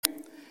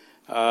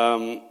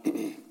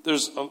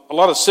There's a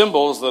lot of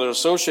symbols that are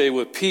associated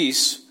with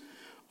peace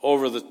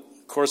over the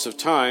course of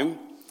time,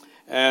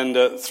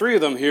 and three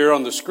of them here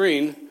on the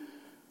screen.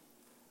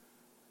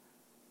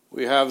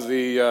 We have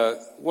the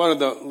one in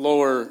the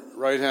lower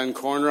right-hand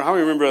corner. How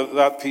many remember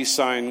that peace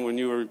sign when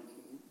you were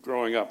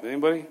growing up?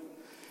 Anybody?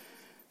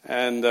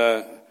 And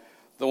the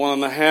one on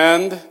the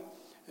hand,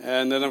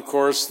 and then, of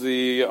course,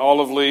 the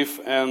olive leaf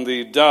and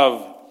the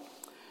dove.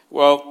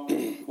 Well,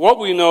 what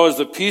we know is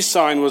the peace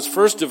sign was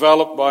first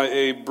developed by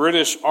a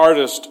British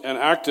artist and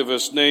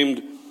activist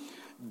named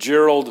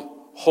Gerald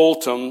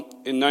Holtham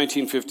in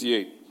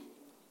 1958.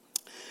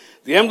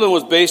 The emblem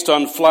was based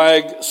on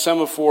flag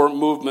semaphore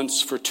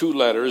movements for two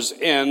letters,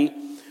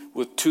 N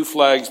with two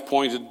flags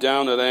pointed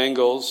down at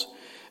angles,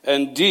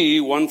 and D,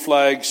 one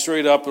flag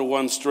straight up and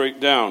one straight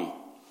down.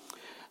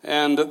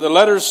 And the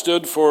letters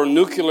stood for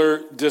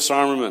nuclear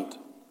disarmament.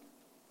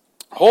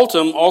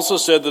 Holtham also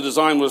said the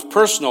design was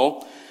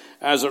personal,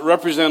 as it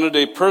represented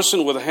a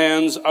person with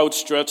hands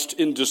outstretched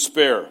in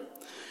despair.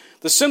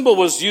 The symbol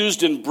was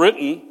used in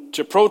Britain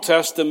to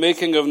protest the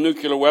making of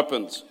nuclear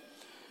weapons.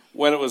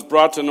 When it was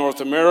brought to North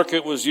America,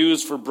 it was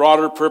used for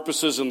broader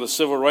purposes in the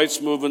civil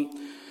rights movement,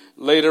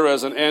 later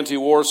as an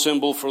anti-war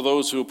symbol for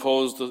those who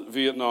opposed the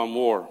Vietnam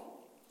War.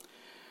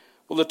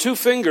 Well, the two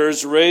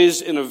fingers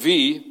raised in a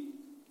V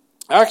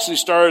actually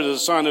started as a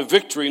sign of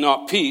victory,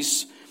 not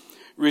peace.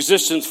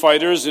 Resistance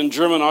fighters in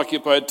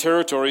German-occupied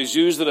territories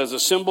used it as a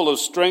symbol of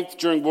strength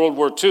during World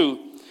War II.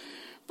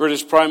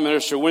 British Prime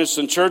Minister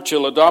Winston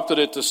Churchill adopted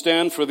it to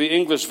stand for the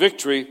English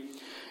victory,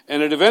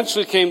 and it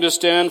eventually came to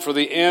stand for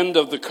the end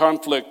of the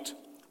conflict.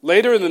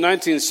 Later in the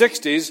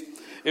 1960s,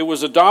 it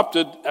was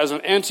adopted as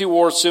an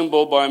anti-war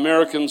symbol by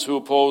Americans who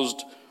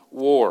opposed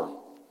war.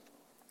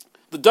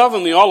 The dove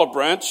and the olive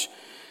branch,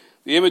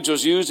 the image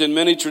was used in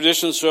many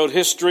traditions throughout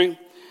history,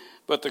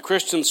 but the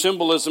Christian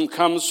symbolism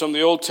comes from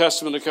the Old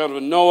Testament account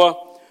of Noah,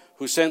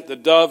 who sent the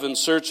dove in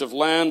search of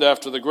land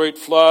after the great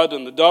flood,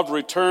 and the dove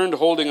returned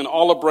holding an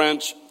olive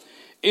branch,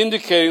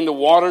 indicating the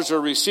waters are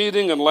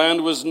receding and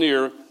land was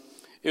near.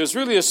 It was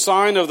really a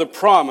sign of the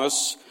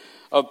promise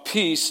of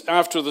peace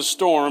after the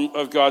storm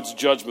of God's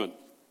judgment.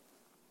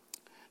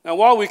 Now,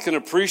 while we can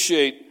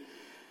appreciate,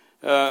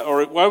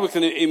 or while we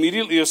can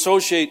immediately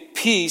associate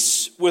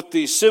peace with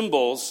these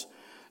symbols,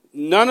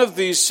 none of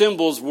these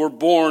symbols were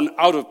born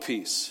out of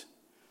peace.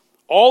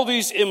 All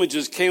these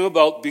images came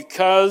about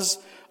because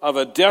of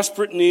a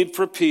desperate need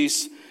for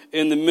peace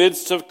in the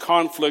midst of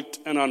conflict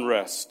and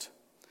unrest.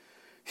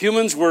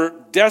 Humans were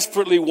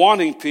desperately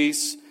wanting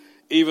peace,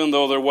 even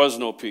though there was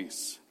no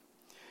peace.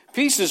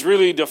 Peace is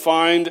really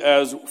defined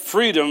as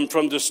freedom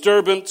from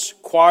disturbance,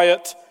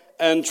 quiet,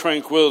 and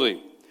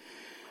tranquility.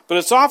 But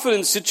it's often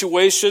in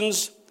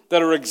situations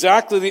that are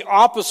exactly the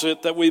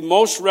opposite that we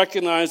most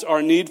recognize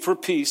our need for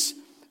peace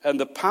and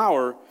the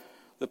power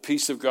the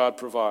peace of God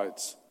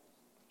provides.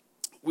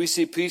 We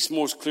see peace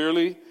most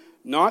clearly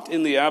not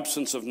in the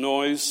absence of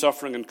noise,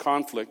 suffering, and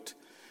conflict,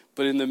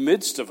 but in the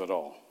midst of it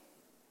all.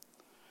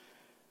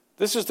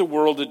 This is the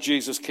world that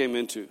Jesus came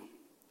into.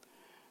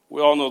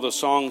 We all know the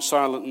song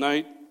Silent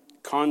Night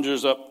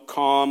conjures up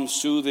calm,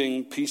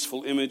 soothing,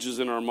 peaceful images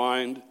in our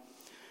mind.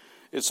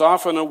 It's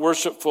often a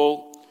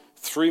worshipful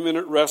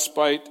 3-minute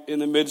respite in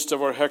the midst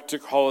of our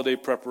hectic holiday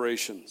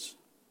preparations.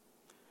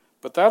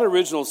 But that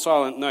original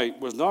Silent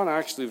Night was not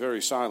actually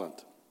very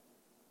silent.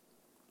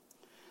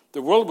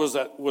 The world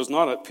was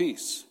not at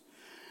peace.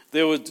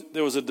 There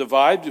was a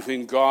divide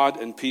between God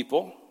and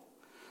people.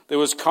 There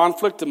was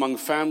conflict among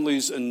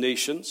families and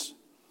nations.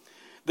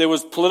 There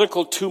was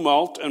political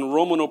tumult and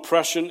Roman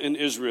oppression in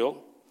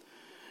Israel.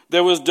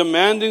 There was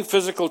demanding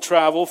physical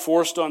travel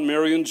forced on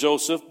Mary and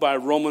Joseph by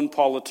Roman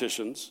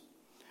politicians.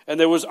 And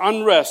there was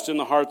unrest in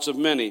the hearts of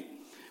many.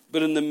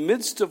 But in the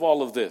midst of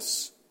all of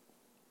this,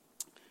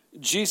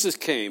 Jesus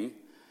came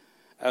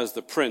as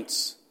the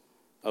Prince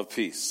of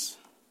Peace.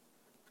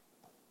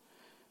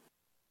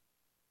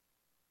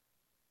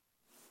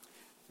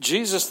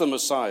 Jesus the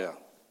Messiah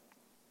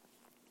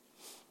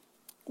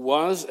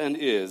was and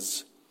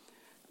is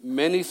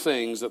many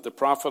things that the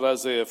prophet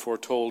Isaiah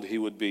foretold he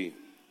would be.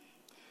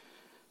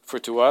 For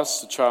to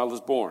us a child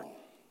is born,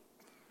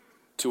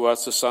 to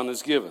us a son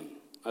is given,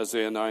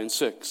 Isaiah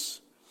 9:6.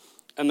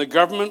 And the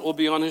government will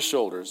be on his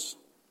shoulders,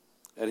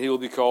 and he will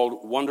be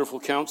called Wonderful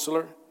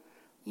Counselor,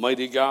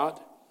 Mighty God,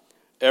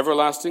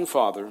 Everlasting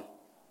Father,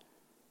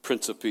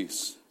 Prince of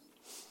Peace.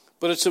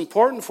 But it's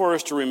important for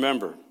us to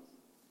remember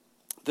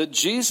that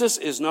Jesus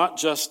is not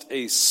just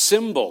a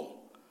symbol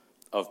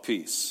of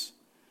peace.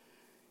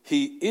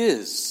 He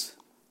is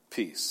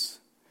peace.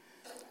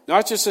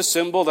 Not just a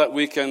symbol that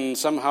we can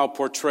somehow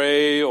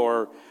portray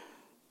or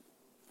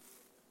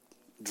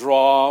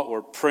draw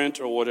or print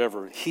or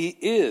whatever. He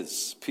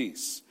is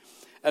peace.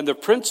 And the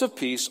Prince of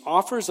Peace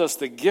offers us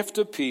the gift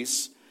of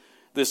peace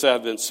this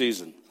Advent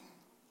season.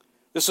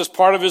 This is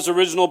part of his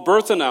original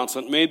birth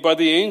announcement made by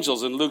the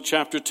angels in Luke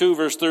chapter 2,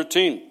 verse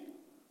 13.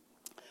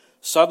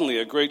 Suddenly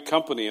a great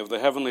company of the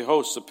heavenly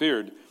hosts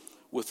appeared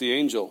with the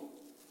angel,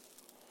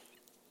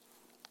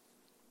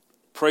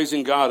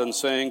 praising God and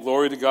saying,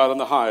 "Glory to God in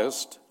the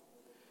highest,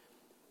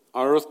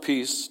 on earth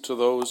peace to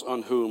those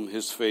on whom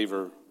his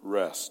favor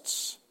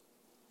rests."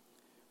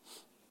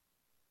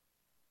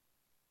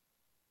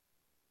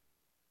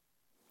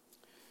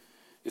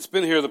 It's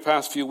been here the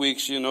past few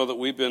weeks. You know that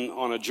we've been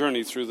on a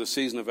journey through the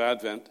season of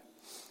Advent,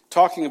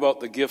 talking about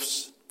the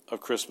gifts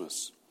of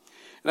Christmas.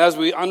 And as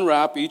we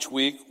unwrap each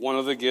week one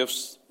of the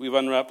gifts, we've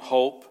unwrapped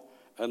hope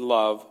and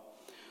love.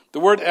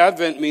 The word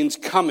Advent means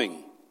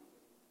coming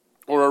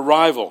or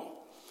arrival.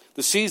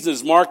 The season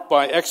is marked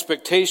by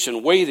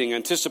expectation, waiting,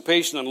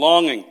 anticipation, and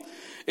longing.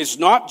 It's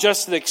not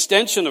just an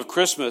extension of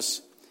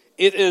Christmas.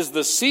 It is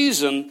the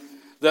season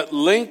that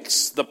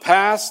links the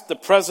past, the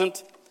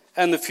present,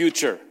 and the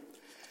future.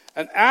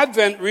 And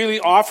Advent really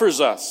offers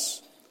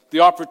us the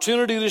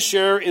opportunity to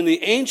share in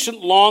the ancient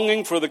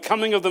longing for the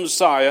coming of the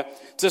Messiah,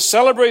 to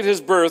celebrate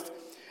his birth,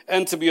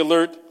 and to be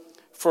alert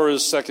for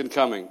his second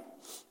coming.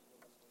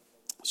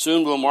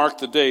 Soon we'll mark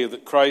the day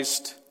that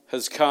Christ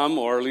has come,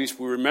 or at least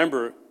we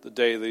remember the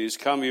day that he's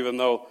come, even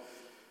though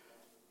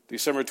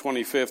December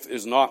 25th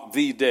is not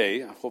the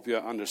day. I hope you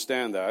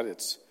understand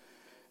that.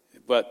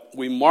 But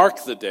we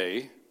mark the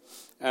day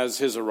as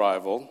his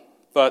arrival.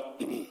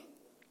 But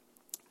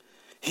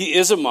he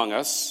is among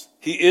us.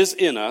 He is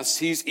in us.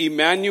 He's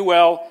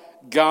Emmanuel,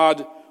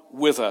 God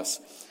with us.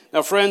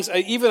 Now, friends,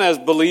 even as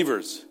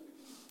believers,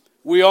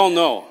 we all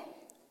know,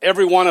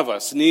 every one of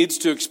us needs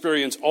to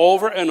experience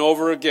over and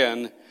over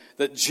again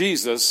that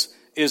Jesus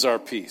is our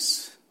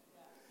peace.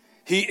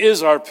 He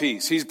is our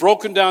peace. He's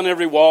broken down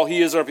every wall.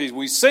 He is our peace.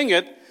 We sing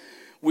it.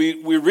 We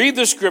read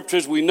the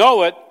scriptures. We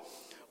know it.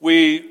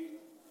 We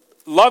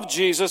love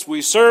Jesus.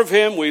 We serve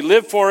him. We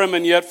live for him.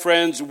 And yet,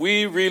 friends,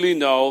 we really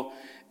know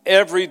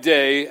every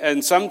day,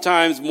 and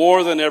sometimes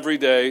more than every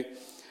day,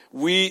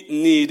 we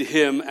need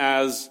him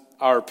as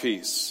our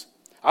peace.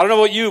 I don't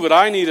know about you, but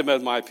I need him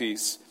as my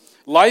peace.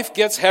 Life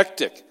gets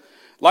hectic.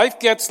 Life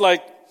gets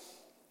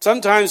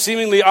sometimes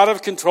seemingly out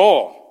of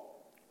control.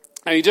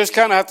 And you just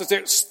kind of have to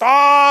say,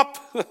 stop.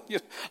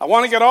 I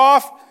want to get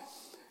off.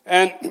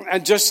 And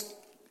just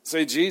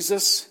say,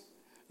 Jesus,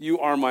 you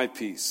are my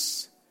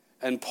peace.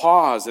 And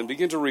pause and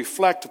begin to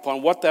reflect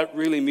upon what that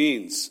really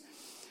means.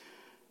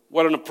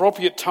 What an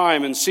appropriate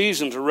time and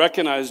season to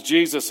recognize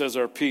Jesus as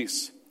our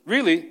peace.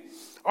 Really,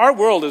 our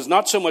world is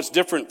not so much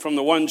different from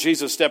the one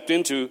Jesus stepped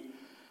into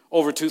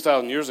over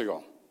 2,000 years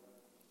ago.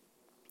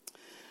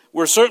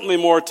 We're certainly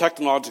more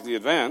technologically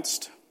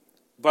advanced,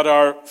 but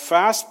our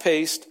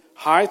fast-paced,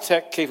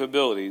 high-tech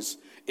capabilities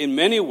in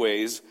many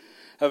ways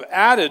have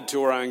added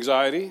to our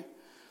anxiety.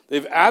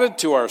 They've added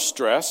to our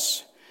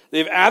stress.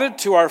 They've added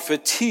to our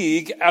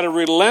fatigue at a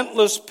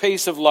relentless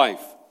pace of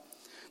life.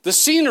 The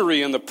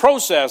scenery and the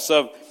process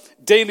of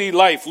daily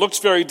life looks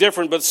very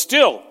different, but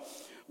still,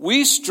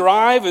 we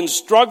strive and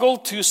struggle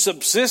to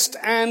subsist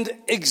and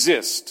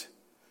exist.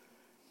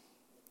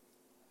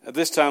 At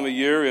this time of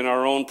year in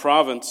our own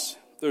province,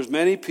 there's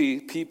many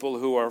people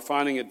who are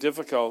finding it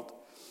difficult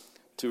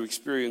to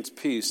experience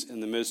peace in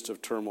the midst of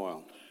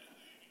turmoil.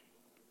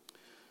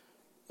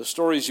 The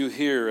stories you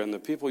hear and the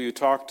people you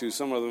talk to,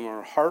 some of them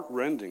are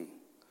heart-rending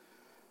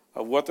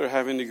of what they're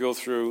having to go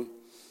through.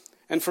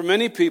 And for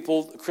many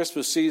people, the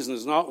Christmas season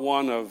is not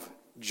one of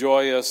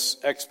joyous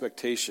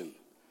expectation.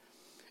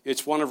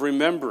 It's one of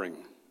remembering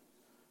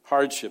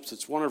hardships.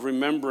 It's one of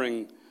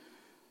remembering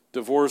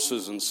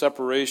divorces and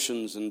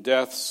separations and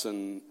deaths,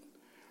 and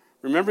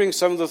remembering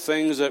some of the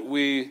things that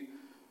we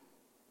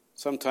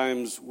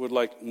sometimes would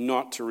like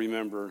not to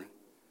remember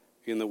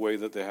in the way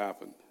that they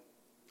happened.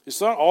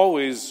 It's not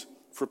always,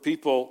 for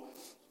people,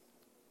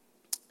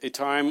 a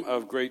time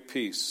of great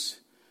peace.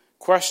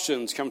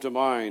 Questions come to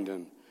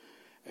mind,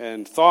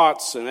 and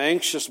thoughts and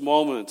anxious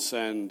moments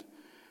and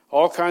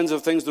all kinds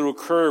of things that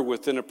occur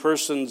within a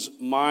person's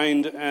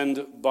mind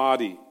and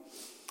body.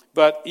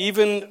 But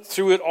even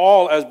through it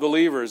all as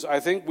believers, I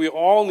think we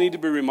all need to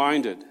be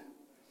reminded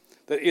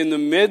that in the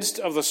midst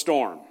of the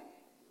storm,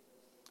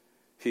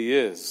 he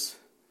is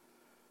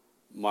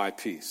my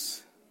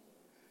peace.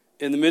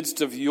 In the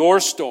midst of your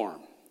storm,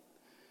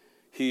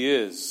 he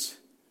is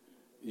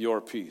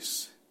your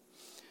peace.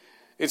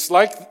 It's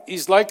like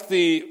he's like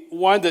the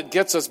one that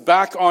gets us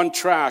back on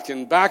track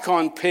and back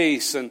on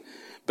pace and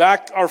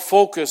back our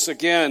focus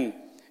again,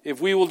 if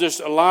we will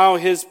just allow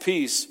his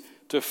peace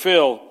to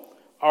fill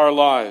our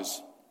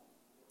lives.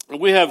 And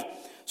we have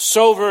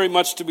so very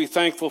much to be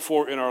thankful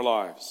for in our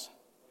lives,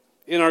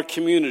 in our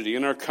community,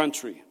 in our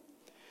country.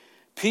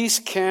 Peace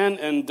can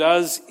and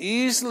does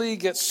easily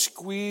get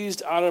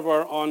squeezed out of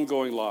our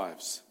ongoing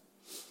lives.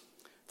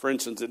 For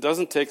instance, it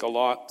doesn't take a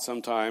lot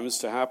sometimes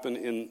to happen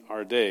in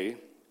our day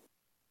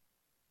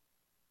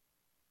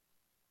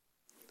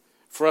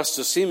for us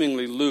to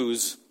seemingly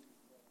lose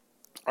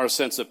our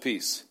sense of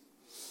peace.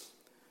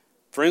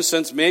 For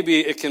instance, maybe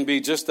it can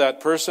be just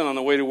that person on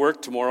the way to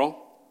work tomorrow,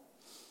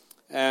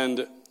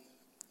 and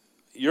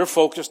you're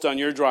focused on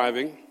your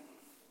driving,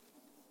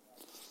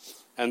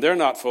 and they're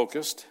not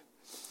focused,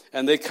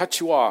 and they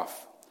cut you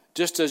off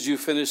just as you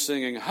finish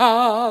singing,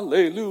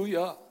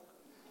 hallelujah.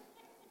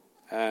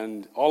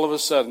 And all of a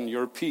sudden,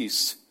 your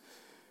peace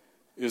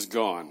is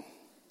gone.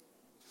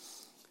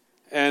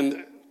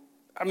 And,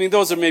 I mean,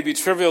 those are maybe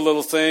trivial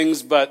little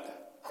things,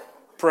 but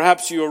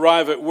perhaps you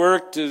arrive at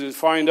work to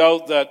find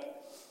out that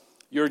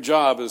your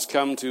job has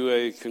come to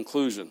a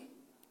conclusion.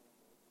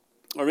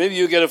 Or maybe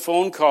you get a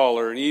phone call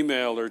or an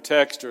email or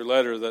text or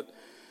letter that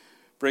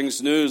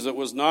brings news that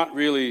was not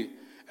really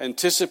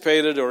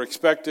anticipated or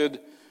expected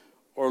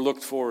or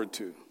looked forward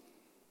to.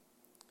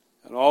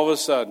 And all of a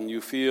sudden you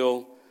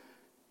feel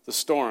the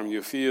storm,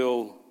 you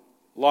feel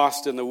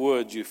lost in the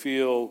woods, you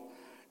feel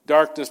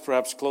darkness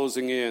perhaps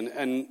closing in.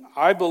 And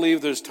I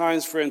believe there's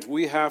times, friends,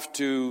 we have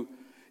to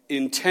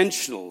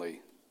intentionally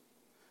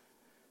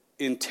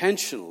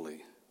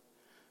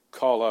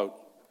call out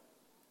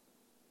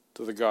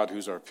to the God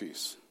who's our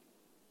peace.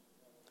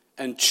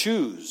 And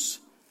choose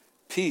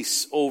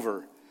peace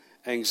over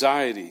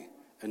anxiety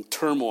and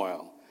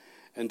turmoil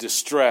and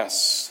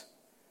distress,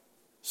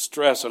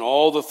 stress, and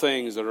all the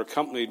things that are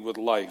accompanied with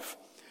life.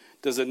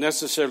 Does it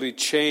necessarily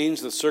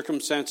change the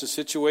circumstance, the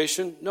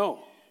situation?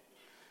 No.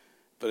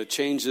 But it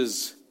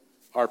changes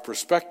our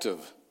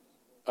perspective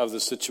of the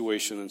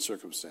situation and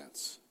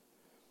circumstance.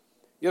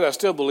 Yet I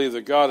still believe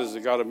that God is a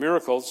God of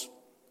miracles,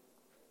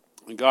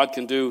 and God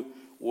can do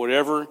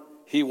whatever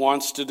He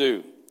wants to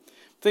do.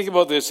 Think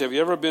about this. Have you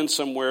ever been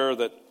somewhere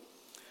that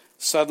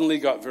suddenly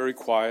got very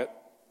quiet?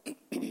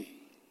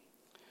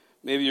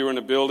 Maybe you're in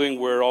a building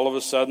where all of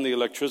a sudden the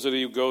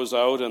electricity goes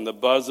out and the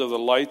buzz of the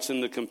lights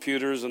and the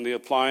computers and the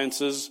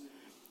appliances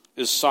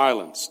is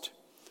silenced.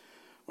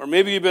 Or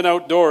maybe you've been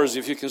outdoors,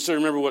 if you can still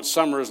remember what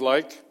summer is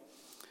like.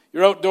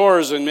 You're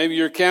outdoors and maybe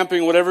you're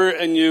camping, whatever,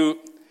 and you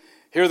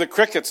hear the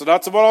crickets. And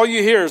that's about all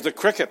you hear is the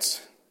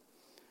crickets.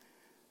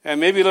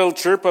 And maybe a little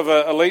chirp of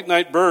a late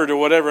night bird or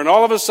whatever. And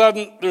all of a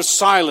sudden there's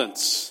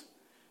silence.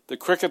 The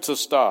crickets have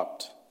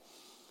stopped.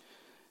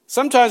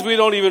 Sometimes we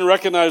don't even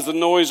recognize the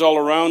noise all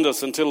around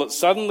us until it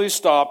suddenly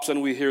stops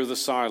and we hear the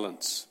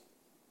silence.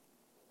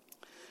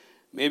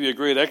 Maybe a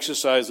great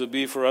exercise would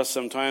be for us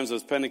sometimes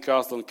as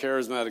Pentecostal and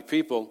charismatic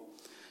people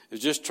is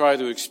just try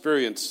to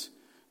experience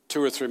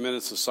 2 or 3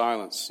 minutes of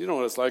silence. You know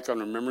what it's like on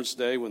Remembrance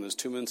Day when there's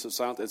 2 minutes of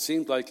silence? It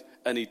seems like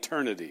an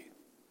eternity.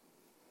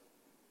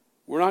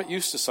 We're not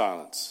used to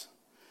silence.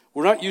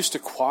 We're not used to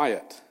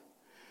quiet.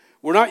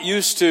 We're not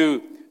used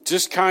to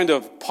just kind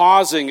of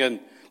pausing and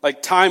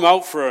like time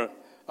out for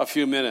a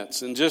few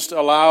minutes and just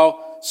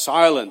allow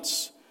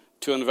silence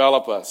to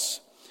envelop us.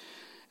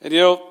 And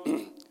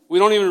we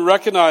don't even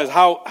recognize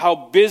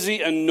how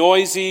busy and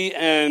noisy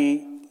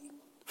and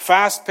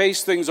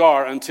fast-paced things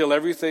are until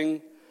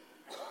everything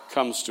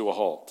comes to a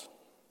halt.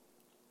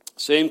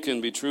 Same can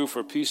be true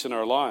for peace in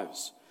our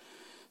lives.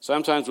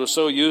 Sometimes we're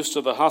so used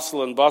to the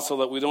hustle and bustle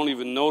that we don't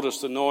even notice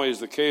the noise,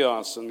 the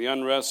chaos, and the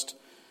unrest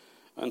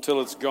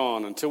until it's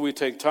gone, until we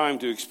take time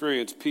to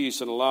experience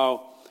peace and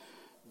allow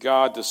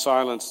God to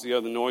silence the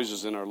other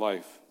noises in our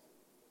life.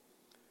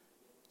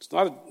 It's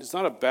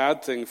not a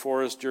bad thing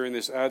for us during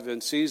this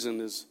Advent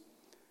season. Is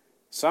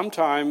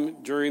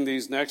sometime during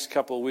these next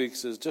couple of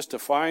weeks is just to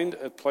find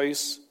a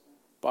place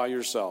by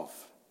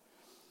yourself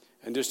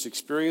and just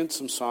experience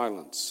some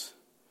silence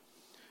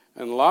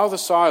and allow the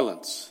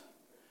silence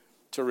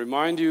to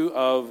remind you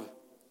of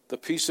the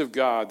peace of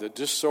God that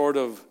just sort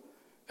of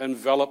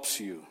envelops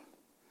you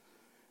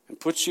and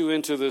puts you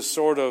into this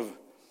sort of,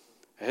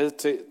 I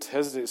hesitate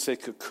to say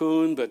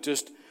cocoon, but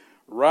just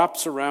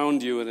wraps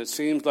around you, and it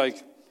seems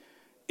like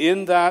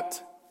in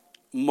that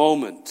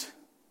moment,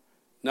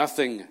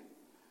 nothing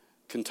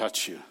can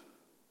touch you.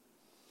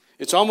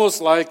 It's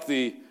almost like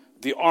the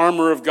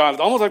armor of God.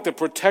 It's almost like the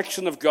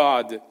protection of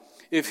God.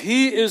 If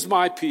He is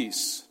my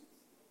peace,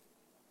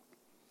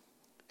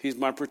 He's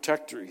my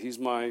protector. He's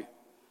my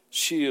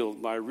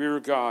shield, my rear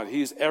guard.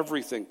 He's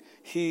everything.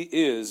 He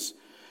is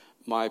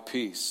my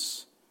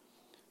peace.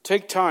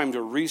 Take time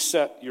to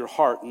reset your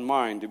heart and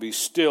mind, to be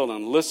still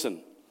and listen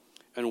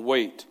and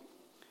wait.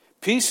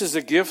 Peace is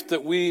a gift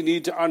that we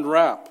need to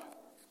unwrap.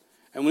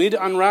 And we need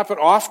to unwrap it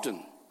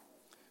often.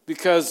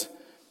 Because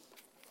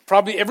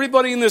probably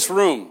everybody in this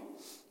room,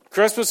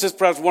 Christmas is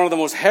perhaps one of the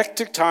most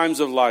hectic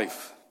times of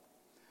life.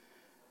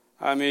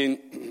 I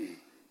mean,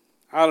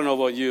 I don't know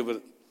about you,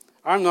 but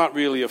I'm not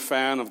really a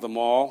fan of the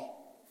mall.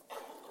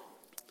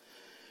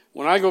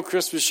 When I go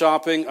Christmas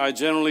shopping, I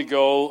generally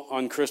go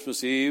on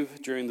Christmas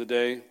Eve during the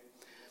day.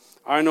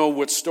 I know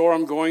what store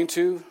I'm going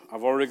to.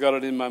 I've already got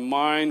it in my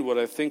mind, what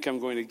I think I'm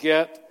going to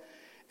get.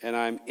 And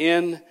I'm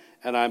in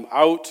and I'm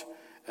out,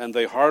 and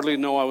they hardly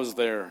know I was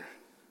there.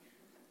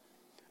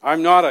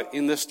 I'm not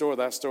in this store,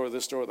 that store,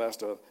 this store, that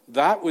store.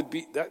 That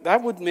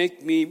would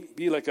make me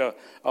be like a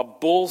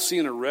bull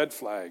seeing a red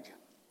flag.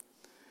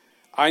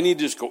 I need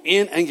to just go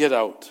in and get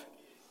out.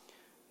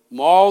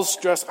 Malls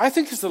stress. I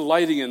think it's the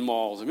lighting in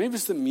malls, or maybe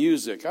it's the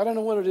music. I don't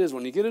know what it is.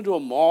 When you get into a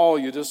mall,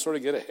 you just sort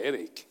of get a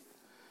headache.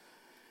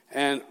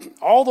 And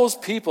all those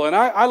people, and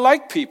I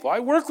like people. I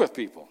work with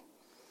people.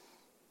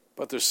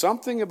 But there's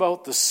something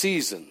about the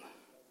season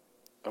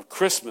of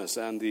Christmas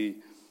and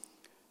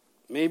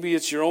maybe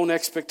it's your own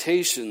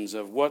expectations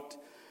of what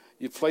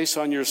you place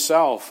on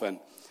yourself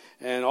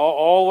and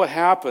all what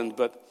happened.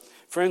 But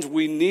Friends,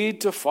 we need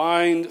to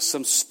find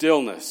some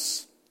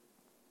stillness.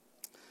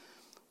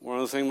 One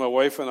of the things my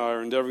wife and I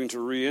are endeavoring to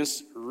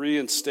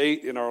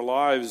reinstate in our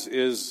lives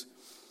is,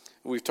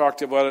 we've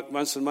talked about it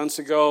months and months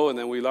ago, and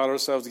then we allowed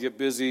ourselves to get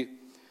busy,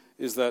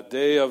 is that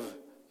day of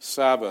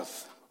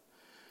Sabbath.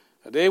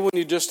 A day when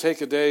you just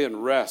take a day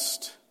and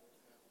rest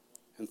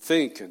and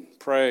think and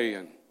pray,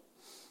 and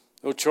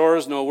no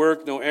chores, no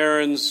work, no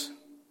errands,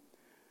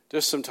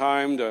 just some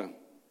time to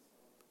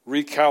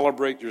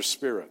recalibrate your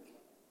spirit.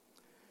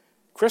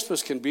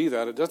 Christmas can be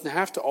that. It doesn't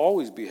have to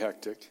always be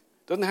hectic.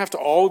 It doesn't have to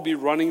always be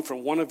running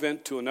from one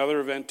event to another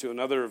event to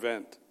another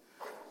event.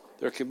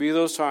 There can be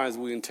those times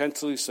we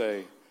intentionally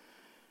say,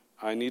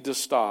 I need to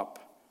stop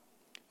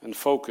and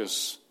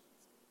focus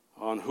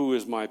on who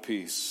is my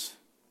peace.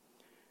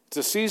 It's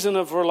a season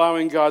of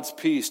allowing God's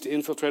peace to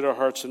infiltrate our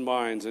hearts and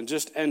minds and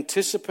just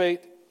anticipate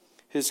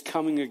his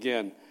coming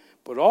again,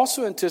 but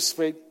also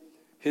anticipate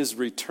his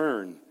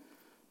return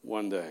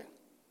one day.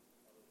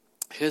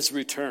 His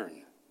return.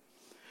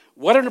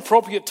 What an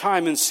appropriate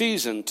time and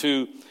season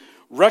to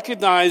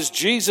recognize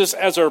Jesus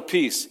as our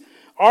peace.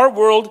 Our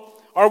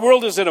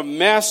world is in a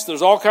mess.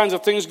 There's all kinds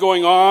of things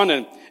going on,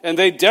 and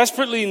they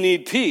desperately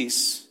need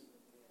peace.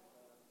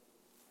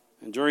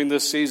 And during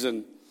this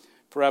season,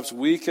 perhaps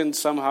we can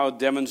somehow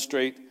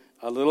demonstrate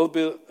a little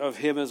bit of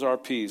him as our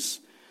peace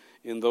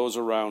in those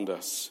around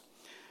us.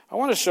 I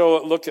want to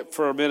look at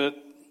for a minute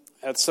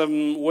at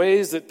some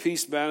ways that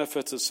peace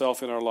manifests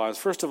itself in our lives.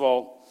 First of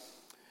all,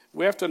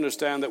 we have to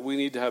understand that we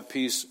need to have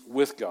peace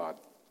with God.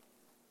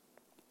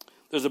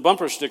 There's a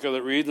bumper sticker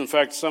that reads, in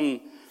fact, some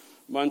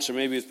months, or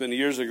maybe it's been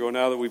years ago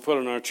now, that we put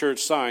on our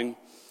church sign,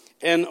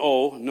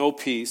 N-O, no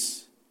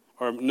peace,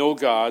 or no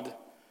God,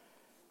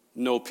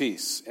 no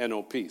peace,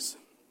 N-O, peace.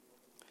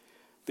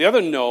 The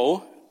other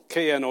no,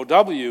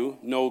 K-N-O-W,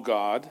 no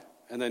God,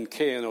 and then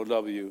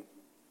K-N-O-W,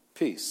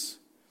 peace.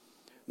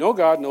 No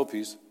God, no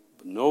peace,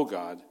 but no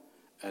God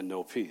and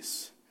no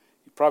peace.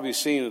 You've probably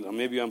seen it,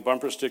 maybe on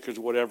bumper stickers,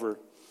 whatever.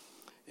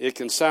 It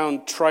can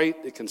sound trite,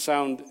 it can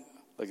sound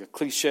like a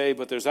cliche,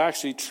 but there's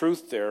actually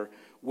truth there.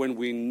 When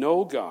we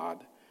know God,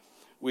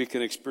 we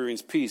can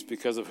experience peace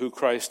because of who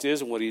Christ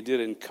is and what he did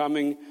in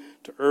coming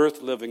to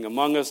earth, living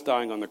among us,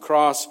 dying on the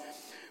cross,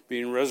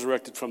 being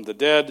resurrected from the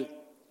dead,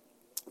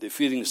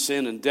 defeating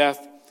sin and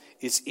death.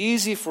 It's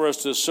easy for us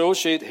to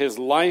associate his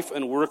life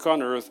and work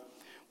on earth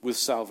with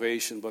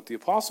salvation. But the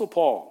Apostle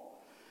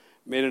Paul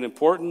made an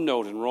important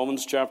note in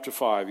Romans chapter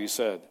 5. He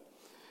said,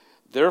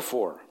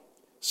 therefore,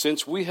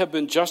 since we have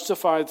been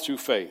justified through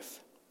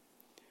faith,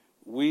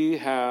 we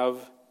have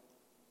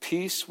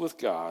peace with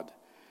God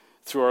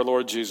through our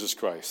Lord Jesus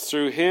Christ.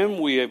 Through him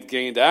we have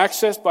gained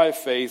access by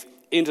faith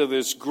into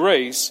this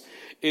grace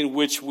in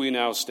which we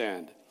now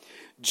stand.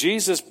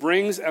 Jesus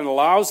brings and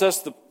allows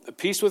us the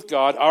peace with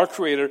God, our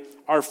Creator.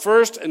 Our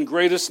first and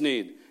greatest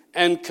need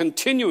and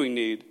continuing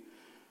need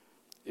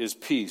is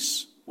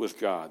peace with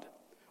God.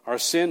 Our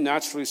sin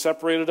naturally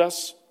separated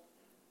us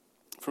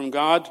from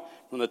God.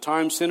 From the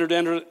time sin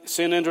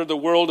entered the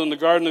world in the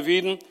Garden of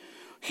Eden,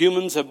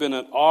 humans have been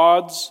at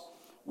odds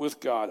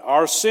with God.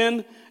 Our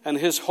sin and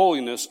his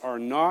holiness are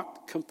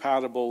not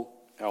compatible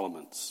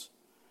elements.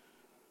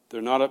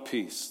 They're not at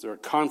peace. They're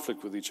at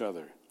conflict with each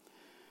other.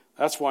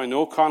 That's why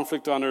no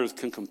conflict on earth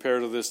can compare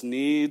to this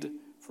need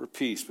for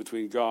peace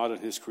between God and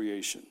his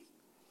creation.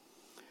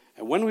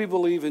 And when we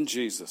believe in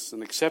Jesus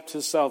and accept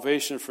his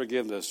salvation and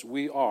forgiveness,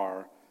 we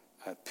are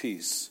at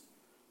peace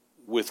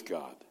with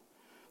God.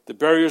 The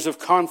barriers of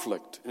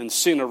conflict and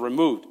sin are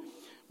removed.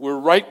 We're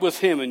right with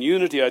him in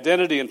unity,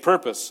 identity, and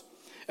purpose.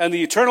 And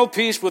the eternal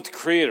peace with the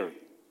Creator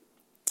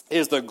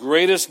is the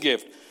greatest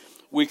gift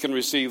we can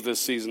receive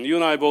this season. You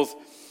and I both,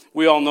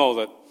 we all know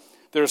that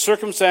there are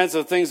circumstances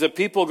and things that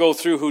people go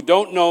through who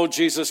don't know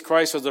Jesus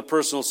Christ as their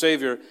personal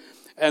Savior,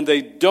 and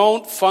they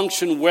don't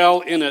function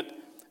well in it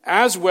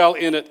as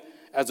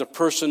a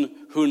person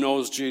who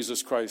knows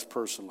Jesus Christ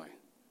personally.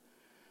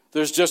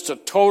 There's just a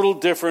total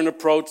different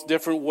approach,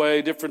 different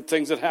way, different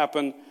things that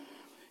happen.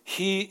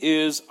 He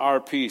is our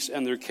peace,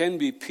 and there can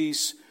be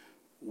peace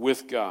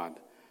with God.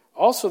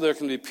 Also, there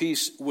can be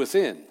peace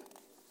within.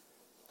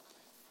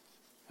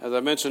 As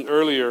I mentioned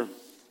earlier,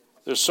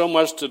 there's so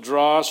much to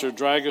draw us or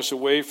drag us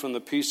away from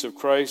the peace of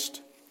Christ.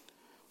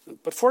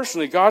 But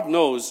fortunately, God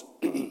knows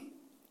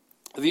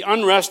the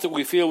unrest that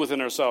we feel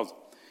within ourselves.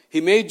 He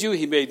made you,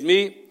 he made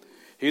me.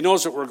 He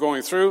knows what we're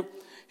going through.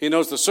 He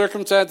knows the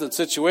circumstances and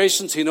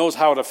situations. He knows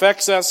how it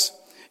affects us.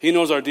 He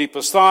knows our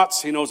deepest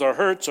thoughts. He knows our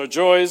hurts, our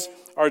joys,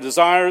 our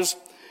desires.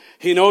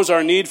 He knows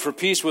our need for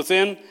peace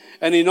within.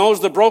 And he knows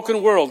the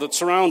broken world that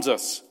surrounds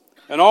us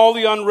and all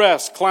the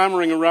unrest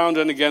clamoring around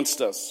and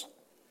against us.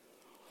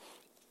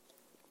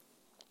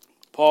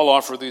 Paul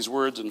offered these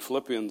words in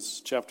Philippians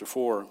chapter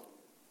 4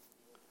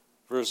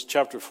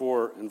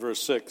 and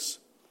verse 6.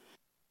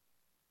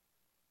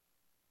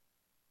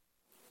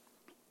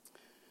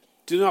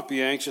 Do not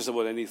be anxious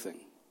about anything.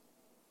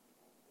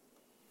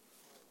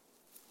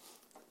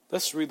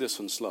 Let's read this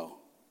one slow.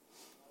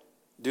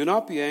 Do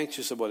not be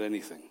anxious about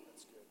anything,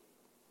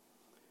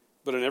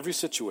 but in every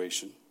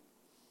situation,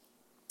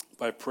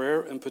 by prayer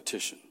and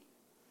petition,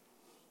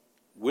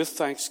 with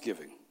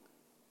thanksgiving,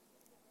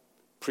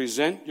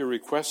 present your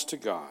requests to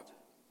God,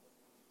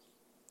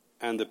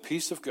 and the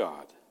peace of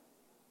God,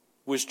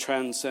 which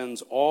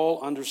transcends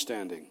all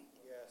understanding,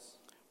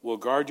 will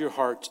guard your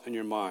hearts and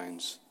your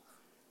minds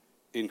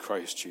in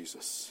Christ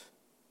Jesus.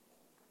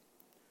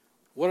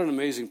 What an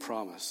amazing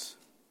promise.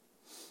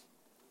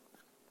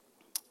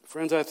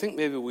 Friends, I think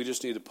maybe we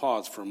just need to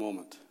pause for a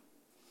moment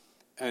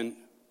and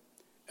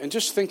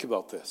just think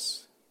about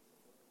this.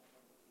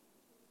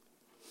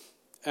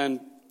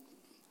 And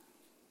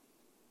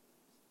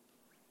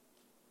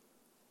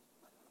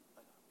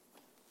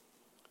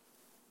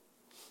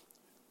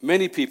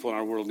many people in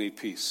our world need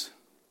peace.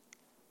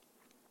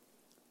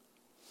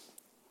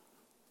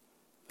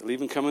 They'll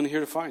even come in here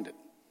to find it.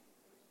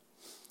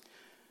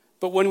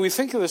 But when we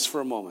think of this for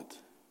a moment,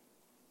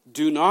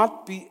 do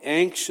not be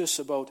anxious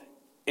about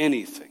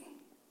anything.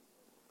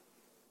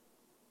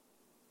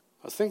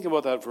 I was thinking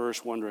about that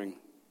verse, wondering,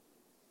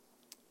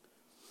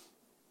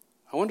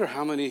 I wonder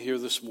how many here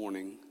this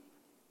morning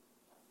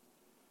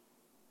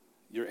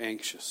you're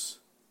anxious.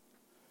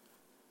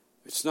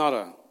 It's not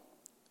a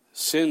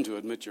sin to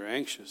admit you're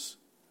anxious.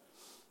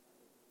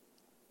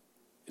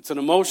 It's an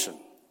emotion.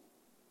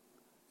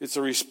 It's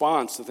a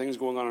response to things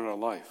going on in our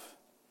life.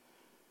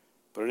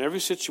 But in every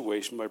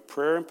situation, by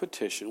prayer and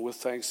petition, with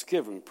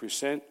thanksgiving,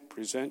 present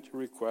your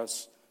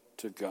requests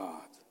to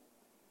God.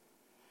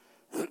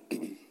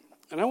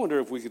 And I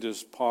wonder if we could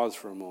just pause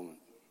for a moment.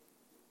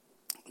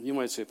 You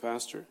might say,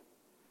 Pastor,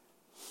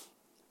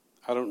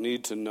 I don't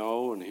need to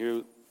know and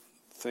hear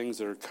things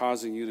that are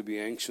causing you to be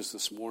anxious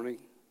this morning.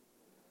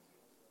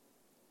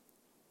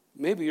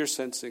 Maybe you're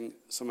sensing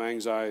some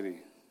anxiety,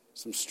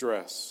 some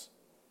stress,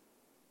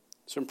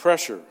 some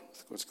pressure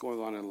with what's going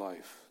on in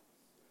life.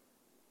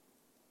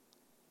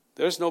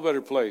 There's no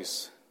better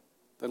place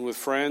than with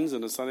friends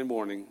on a Sunday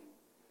morning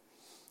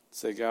to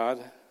say, God,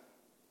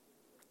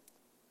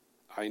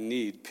 I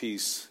need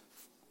peace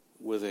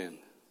within.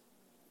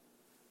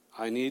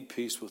 I need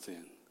peace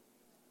within.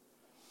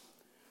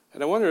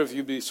 And I wonder if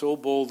you'd be so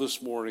bold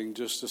this morning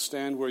just to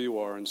stand where you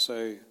are and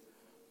say,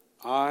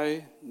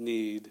 I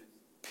need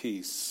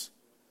peace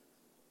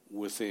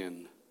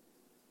within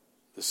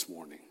this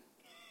morning.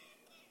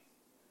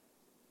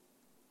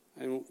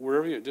 And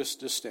wherever you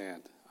just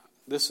stand.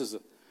 This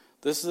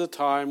is a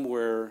time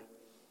where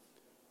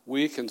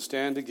we can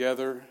stand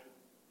together,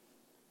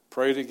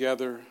 pray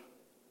together,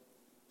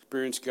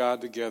 experience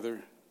God together.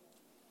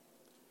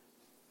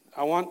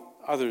 I want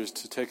others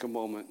to take a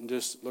moment and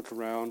just look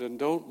around and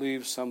don't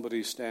leave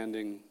somebody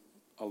standing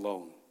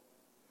alone.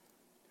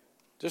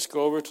 Just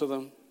go over to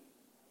them.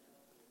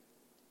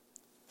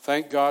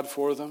 Thank God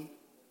for them.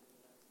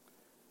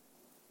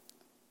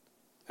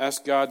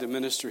 Ask God to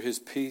minister his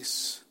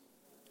peace.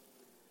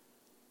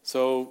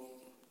 So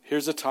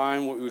here's a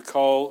time what we would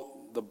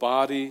call the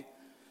body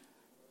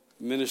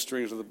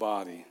ministering to the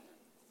body.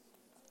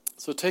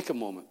 So take a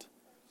moment.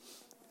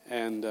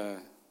 And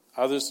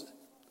others,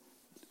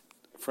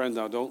 friends,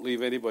 now don't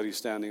leave anybody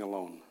standing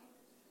alone.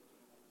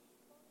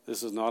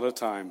 This is not a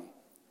time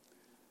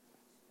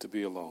to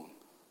be alone.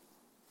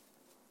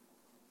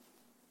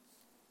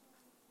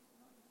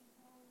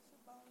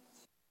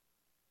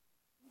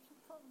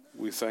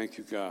 We thank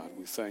you, God.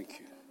 We thank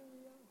you.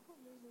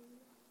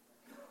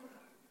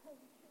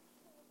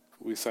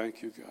 We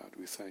thank you, God.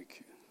 We thank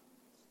you.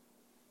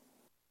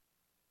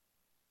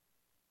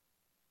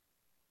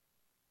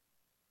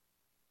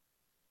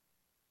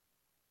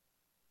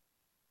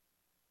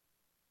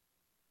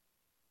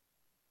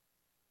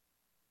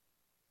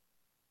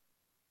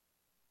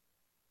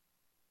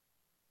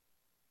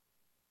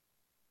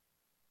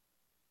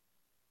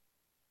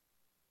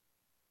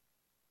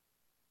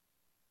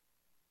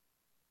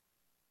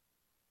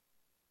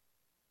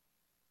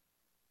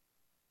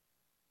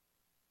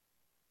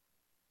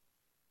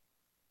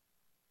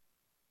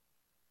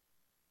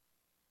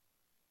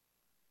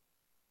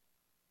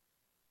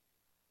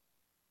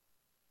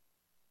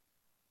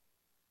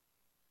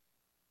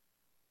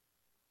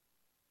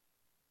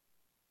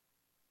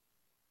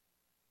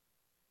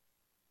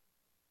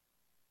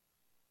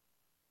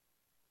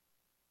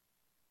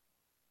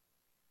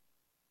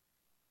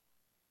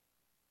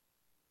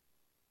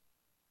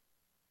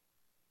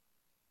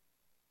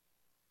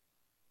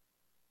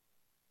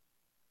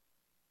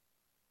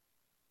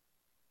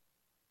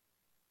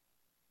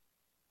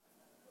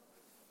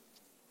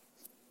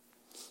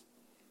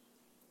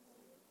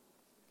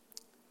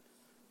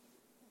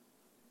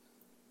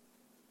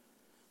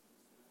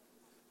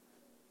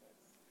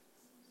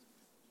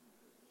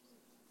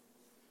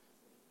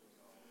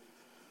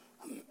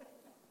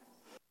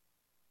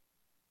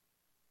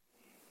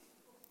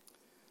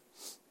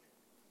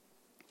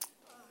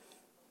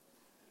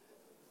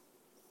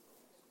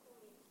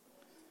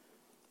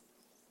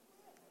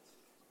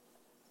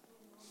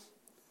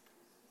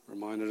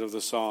 Reminded of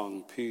the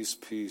song, Peace,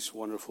 Peace,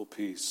 Wonderful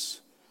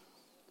Peace,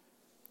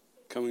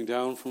 coming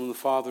down from the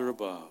Father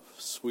above.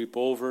 Sweep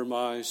over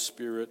my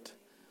spirit,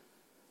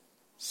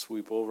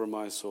 sweep over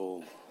my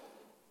soul.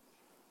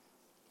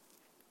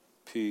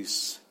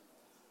 Peace,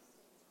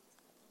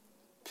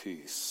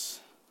 peace.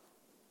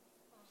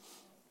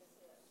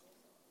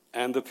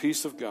 And the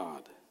peace of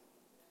God,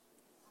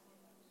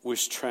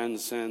 which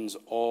transcends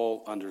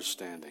all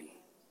understanding,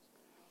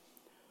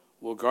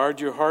 will guard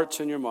your hearts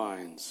and your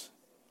minds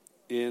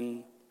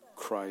in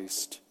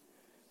Christ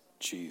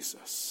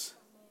Jesus.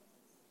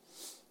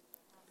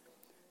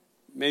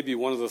 Maybe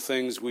one of the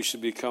things we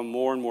should become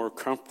more and more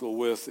comfortable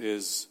with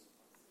is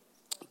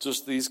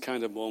just these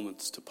kind of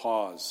moments to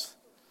pause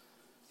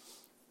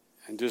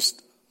and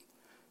just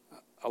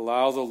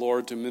allow the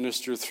Lord to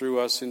minister through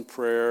us in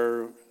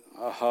prayer,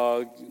 a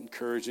hug,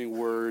 encouraging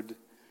word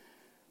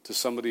to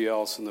somebody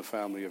else in the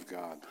family of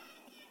God.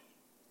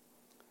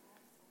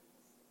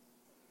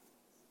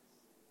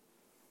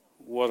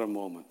 What a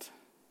moment.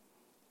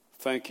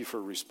 Thank you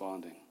for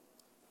responding.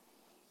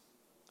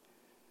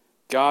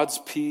 God's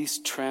peace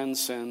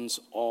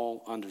transcends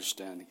all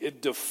understanding. It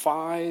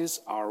defies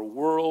our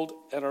world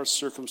and our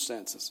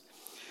circumstances.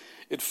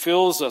 It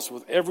fills us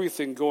with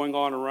everything going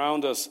on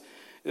around us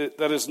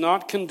that is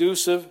not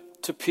conducive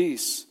to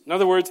peace. In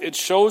other words, it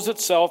shows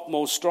itself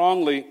most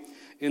strongly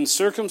in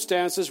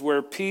circumstances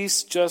where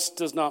peace just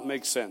does not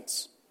make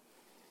sense.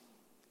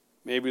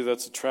 Maybe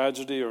that's a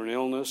tragedy or an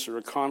illness or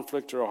a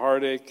conflict or a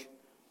heartache.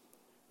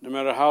 No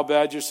matter how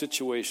bad your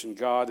situation,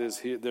 God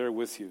is there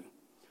with you,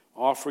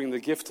 offering the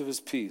gift of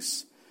his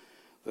peace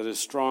that is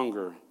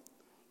stronger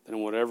than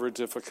whatever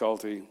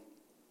difficulty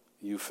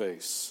you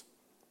face.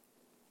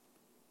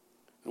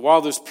 And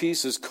while this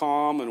peace is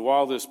calm and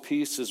while this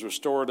peace is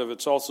restorative,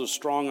 it's also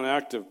strong and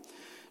active.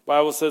 The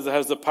Bible says it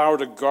has the power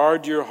to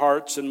guard your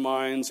hearts and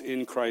minds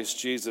in Christ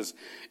Jesus.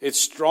 It's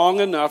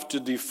strong enough to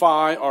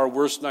defy our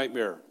worst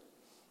nightmare.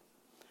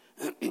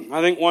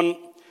 I think one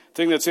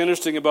thing that's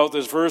interesting about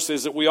this verse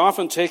is that we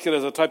often take it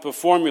as a type of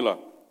formula.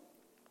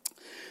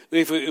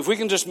 If we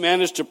can just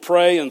manage to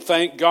pray and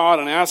thank God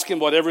and ask him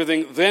about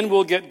everything, then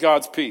we'll get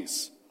God's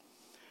peace.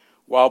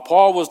 While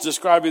Paul was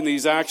describing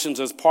these actions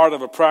as part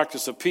of a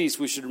practice of peace,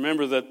 we should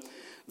remember that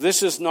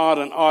this is not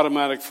an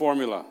automatic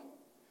formula.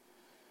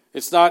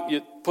 It's not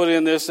you put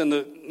in this and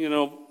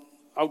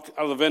out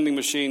of the vending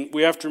machine.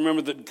 We have to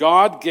remember that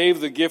God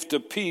gave the gift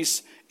of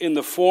peace in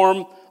the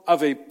form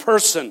of a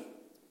person.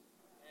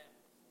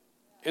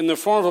 In the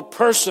form of a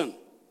person.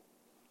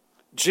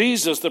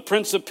 Jesus, the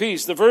Prince of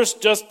Peace. The verse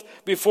just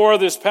before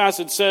this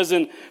passage says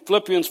in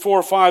Philippians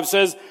 4:5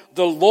 says,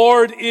 the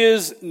Lord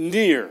is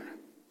near.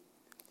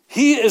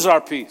 He is our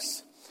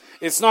peace.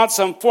 It's not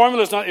some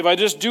formula. It's not if I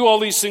just do all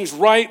these things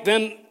right,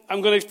 then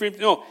I'm going to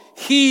experience. No,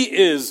 he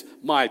is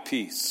my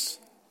peace.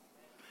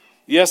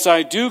 Yes,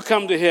 I do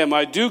come to him.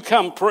 I do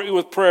come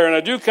with prayer, and I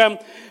do come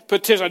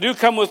petition. I do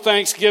come with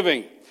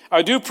thanksgiving.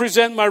 I do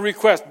present my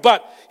request,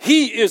 but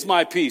he is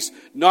my peace,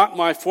 not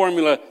my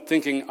formula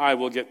thinking I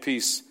will get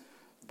peace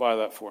by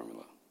that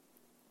formula.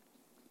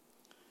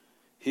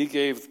 He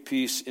gave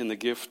peace in the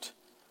gift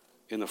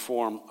in the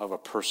form of a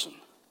person.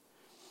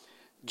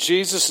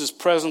 Jesus'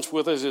 presence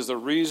with us is the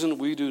reason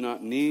we do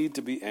not need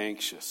to be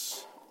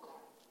anxious.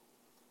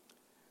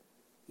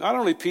 Not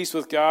only peace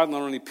with God,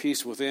 not only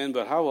peace within,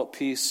 but how about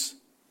peace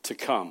to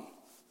come?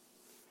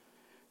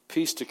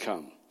 Peace to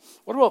come.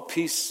 What about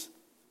peace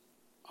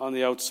on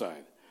the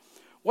outside?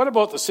 What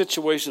about the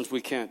situations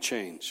we can't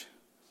change?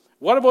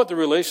 What about the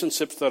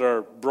relationships that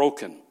are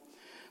broken?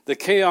 The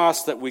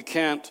chaos that we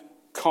can't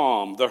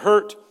calm? The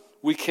hurt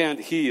we can't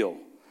heal?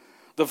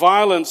 The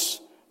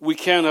violence we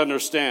can't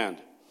understand?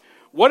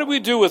 What do we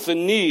do with the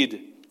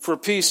need for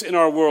peace in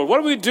our world? What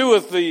do we do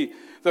with the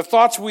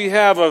thoughts we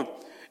have of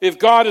if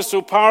God is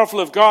so powerful,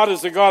 if God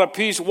is the God of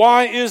peace,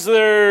 why is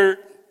there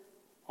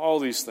all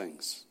these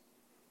things?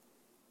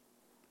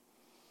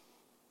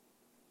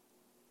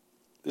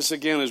 This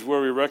again is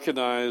where we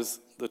recognize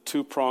the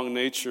two-pronged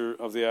nature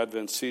of the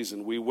Advent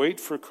season. We wait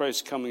for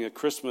Christ's coming at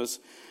Christmas.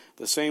 At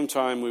the same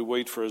time, we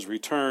wait for his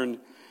return.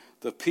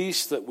 The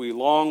peace that we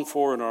long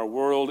for in our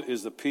world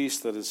is the peace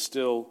that is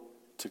still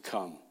to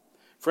come.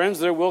 Friends,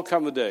 there will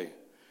come a day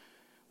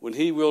when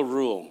he will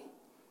rule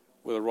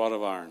with a rod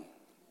of iron.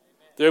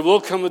 There will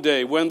come a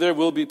day when there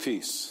will be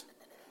peace.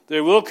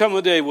 There will come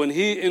a day when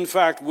he, in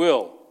fact,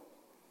 will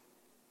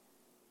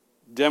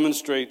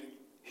demonstrate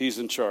he's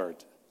in charge.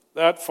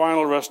 That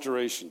final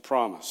restoration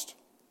promised.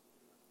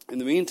 In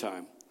the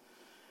meantime,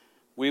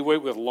 we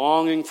wait with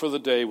longing for the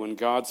day when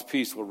God's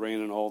peace will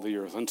reign in all the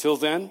earth. Until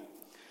then,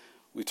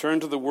 we turn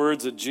to the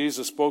words that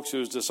Jesus spoke to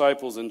his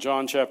disciples in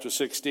John chapter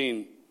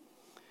 16.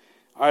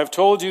 I have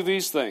told you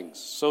these things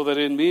so that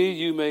in me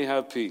you may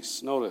have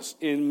peace. Notice,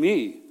 in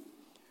me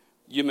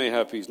you may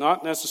have peace.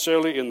 Not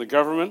necessarily in the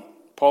government,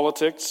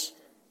 politics,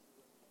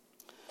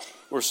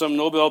 or some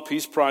Nobel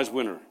Peace Prize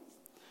winner.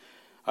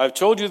 I've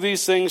told you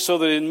these things so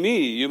that in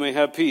me you may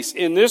have peace.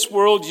 In this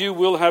world you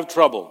will have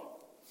trouble.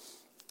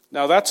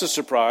 Now that's a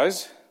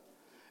surprise.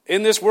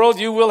 In this world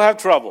you will have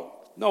trouble.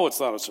 No, it's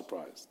not a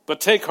surprise.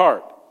 But take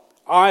heart.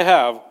 I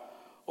have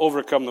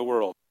overcome the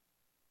world.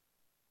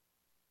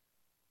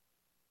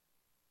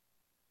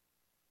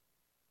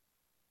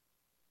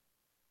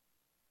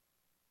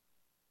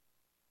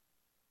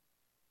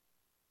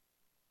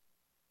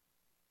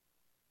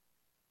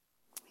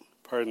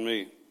 Pardon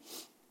me.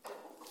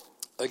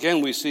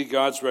 Again, we see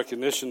God's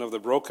recognition of the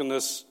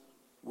brokenness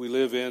we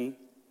live in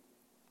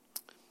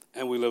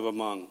and we live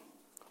among.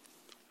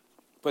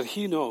 But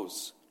he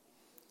knows.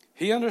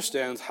 He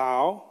understands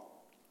how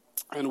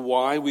and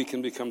why we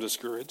can become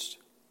discouraged.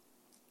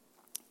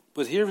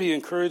 But here he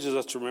encourages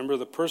us to remember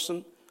the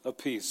person of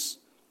peace,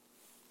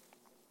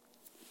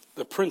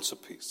 the Prince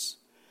of Peace.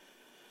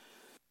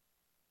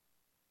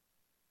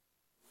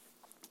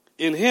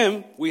 In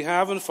him, we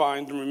have and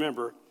find and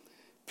remember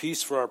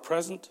peace for our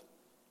present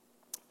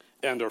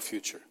and our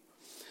future.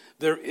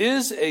 There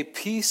is a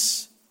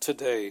peace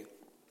today,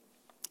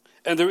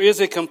 and there is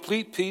a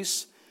complete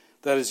peace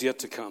that is yet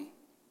to come.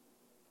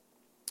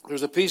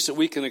 There's a peace that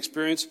we can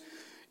experience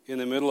in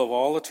the middle of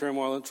all the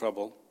turmoil and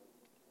trouble,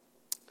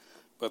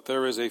 but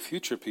there is a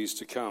future peace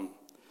to come.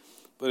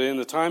 But in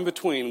the time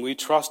between, we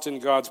trust in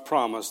God's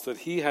promise that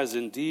he has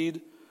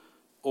indeed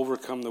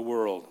overcome the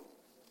world.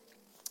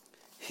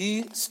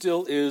 He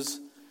still is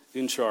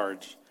in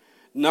charge.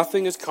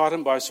 Nothing has caught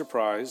him by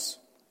surprise.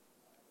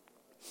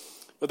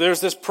 But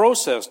there's this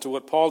process to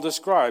what Paul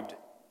described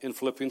in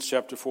Philippians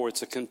chapter 4.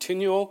 It's a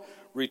continual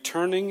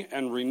returning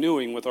and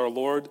renewing with our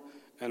Lord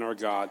and our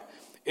God.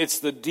 It's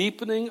the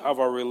deepening of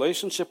our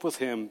relationship with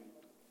him.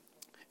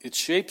 It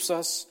shapes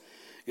us.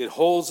 It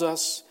holds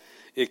us.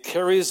 It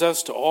carries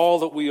us to all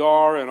that we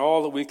are and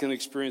all that we can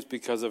experience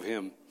because of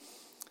him.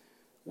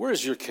 Where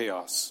is your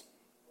chaos?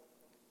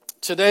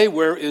 Today,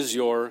 where is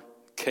your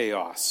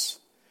chaos?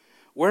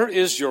 Where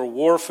is your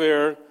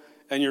warfare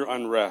and your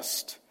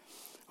unrest?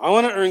 I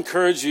want to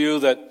encourage you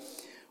that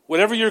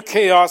whatever your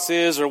chaos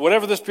is, or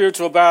whatever the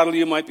spiritual battle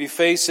you might be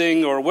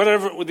facing, or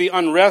whatever the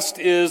unrest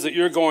is that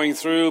you're going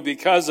through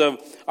because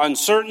of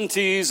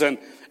uncertainties and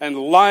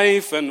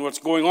life and what's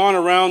going on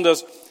around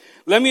us,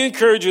 let me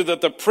encourage you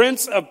that the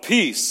Prince of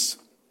Peace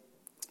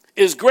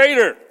is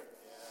greater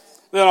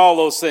than all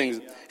those things.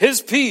 His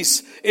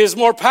peace is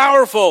more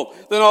powerful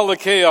than all the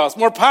chaos,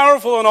 more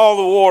powerful than all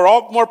the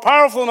war, more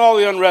powerful than all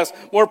the unrest,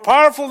 more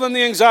powerful than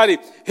the anxiety.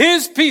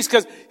 His peace,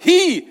 because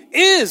he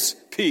is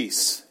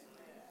peace.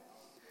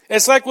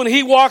 It's like when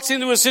he walks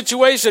into a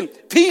situation,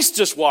 peace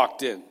just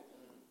walked in.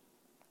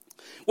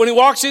 When he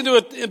walks into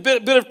a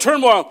bit of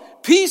turmoil,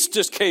 peace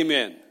just came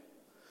in.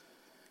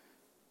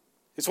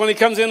 It's when he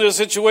comes into a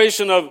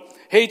situation of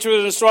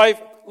hatred and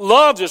strife,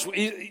 love just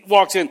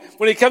walks in.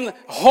 When he comes,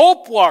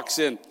 hope walks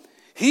in.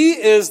 He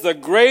is the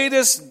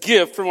greatest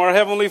gift from our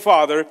Heavenly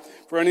Father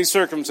for any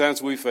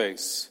circumstance we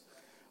face.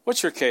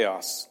 What's your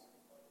chaos?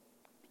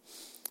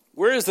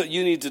 Where is it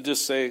you need to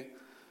just say,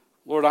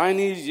 Lord, I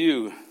need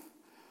you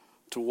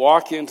to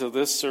walk into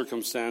this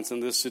circumstance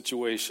and this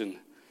situation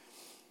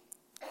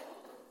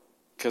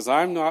because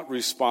I'm not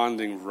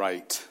responding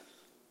right.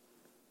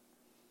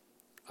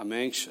 I'm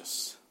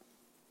anxious.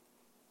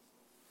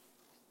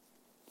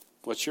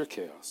 What's your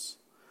chaos?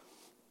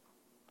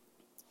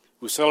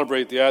 We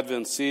celebrate the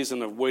Advent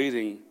season of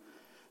waiting.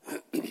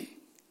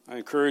 I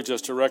encourage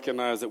us to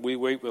recognize that we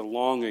wait with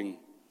longing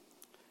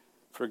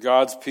for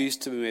God's peace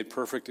to be made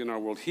perfect in our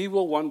world. He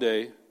will one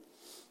day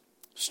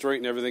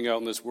straighten everything out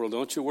in this world.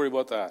 Don't you worry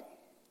about that.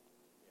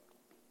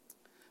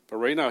 But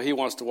right now, he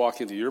wants to walk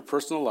into your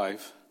personal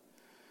life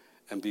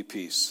and be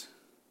peace.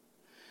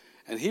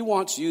 And he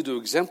wants you to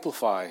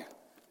exemplify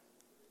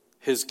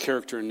his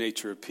character and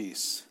nature of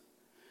peace.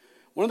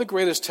 One of the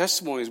greatest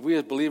testimonies we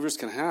as believers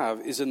can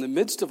have is in the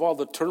midst of all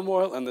the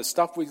turmoil and the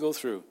stuff we go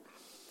through,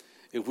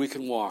 if we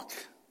can walk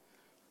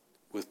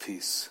with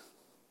peace.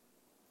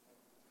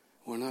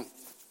 We're not,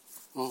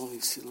 oh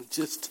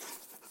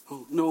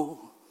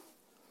no.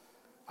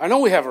 I know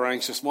we have our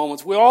anxious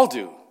moments. We all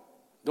do.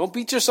 Don't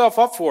beat yourself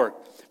up for it.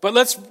 But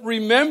let's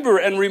remember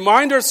and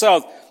remind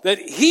ourselves that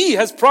he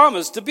has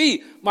promised to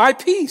be my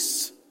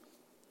peace.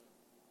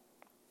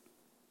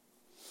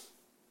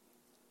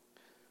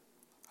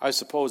 I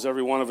suppose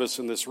every one of us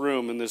in this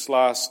room in this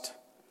last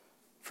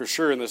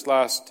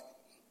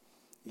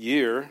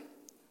year,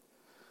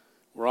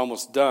 we're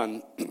almost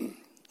done,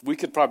 we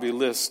could probably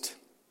list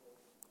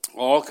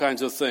all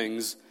kinds of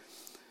things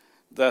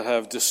that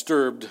have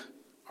disturbed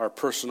our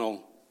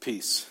personal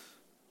peace.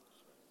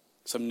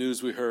 Some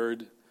news we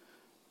heard,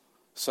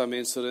 some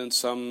incident,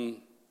 some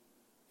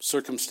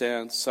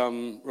circumstance,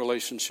 some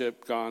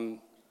relationship gone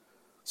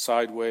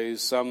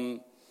sideways,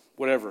 some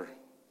whatever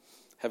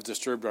have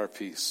disturbed our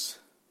peace.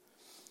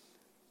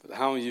 But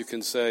how you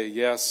can say,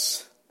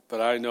 yes,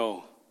 but I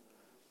know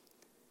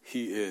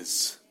he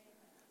is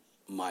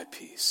my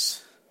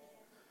peace.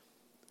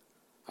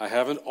 I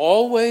haven't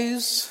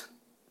always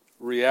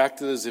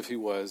reacted as if he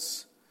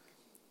was,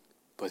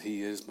 but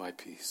he is my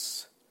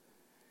peace.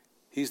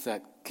 He's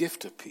that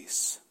gift of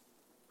peace.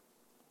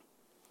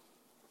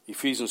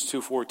 Ephesians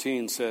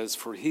 2:14 says,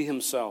 for he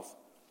himself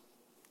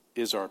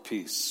is our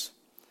peace,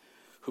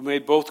 who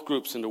made both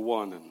groups into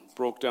one and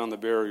broke down the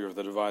barrier of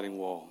the dividing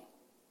wall.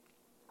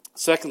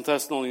 2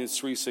 Thessalonians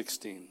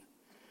 3:16.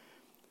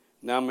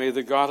 Now may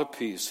the God of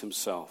peace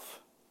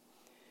himself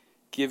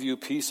give you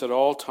peace at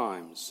all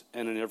times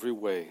and in every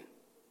way.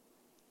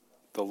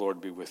 The Lord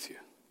be with you.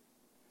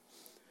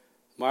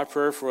 My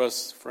prayer for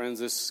us, friends,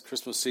 this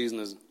Christmas season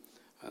is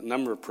a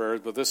number of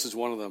prayers, but this is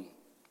one of them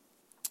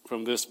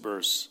from this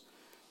verse.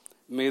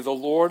 May the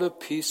Lord of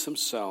peace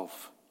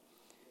himself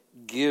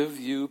give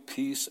you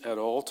peace at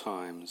all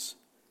times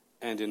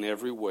and in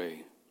every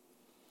way.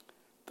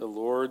 The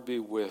Lord be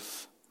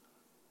with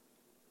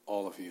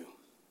all of you.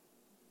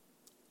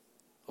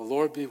 The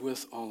Lord be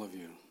with all of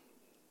you.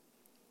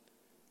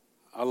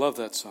 I love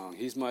that song.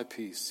 He's my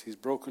peace. He's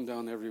broken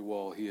down every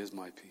wall. He is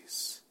my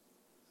peace.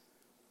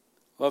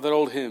 Love that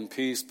old hymn,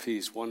 peace,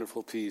 peace,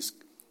 wonderful peace,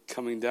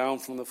 coming down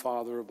from the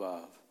Father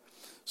above.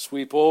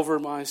 Sweep over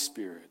my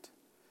spirit.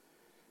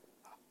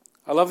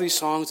 I love these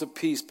songs of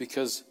peace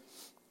because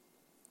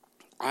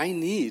I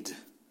need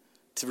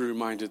to be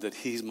reminded that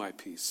he's my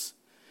peace.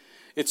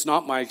 It's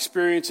not my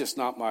experience. It's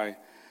not my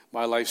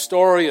life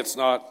story. It's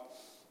not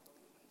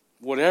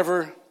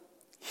whatever.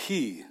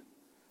 He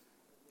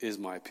is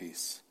my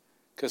peace.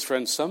 Because,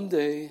 friends, some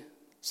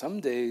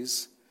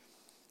days,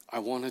 I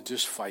want to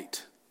just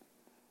fight.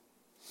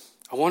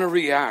 I want to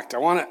react. I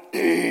want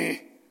to...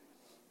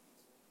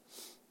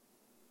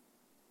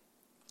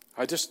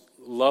 I just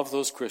love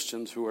those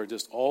Christians who are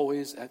just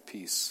always at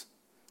peace.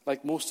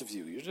 Like most of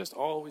you. You're just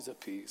always at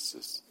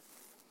peace.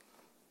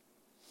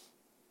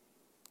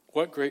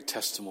 What great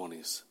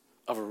testimonies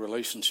of a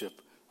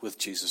relationship with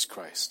Jesus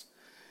Christ.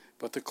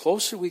 But the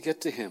closer we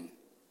get to him,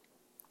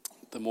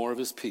 the more of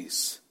his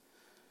peace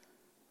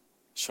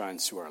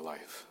shines through our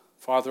life.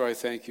 Father, I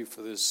thank you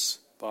for this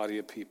body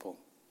of people.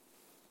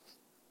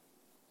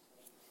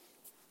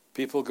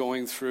 People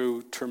going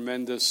through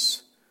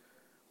tremendous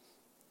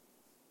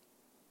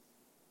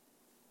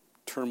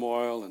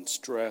turmoil and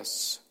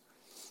stress.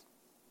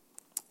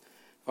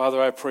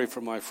 Father, I pray for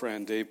my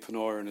friend Dave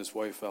Penor and his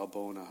wife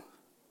Albona.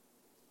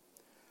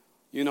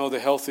 You know the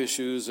health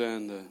issues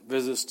and the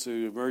visits to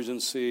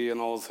emergency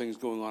and all the things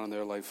going on in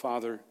their life.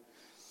 Father,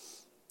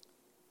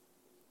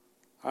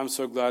 I'm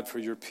so glad for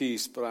your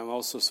peace, but I'm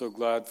also so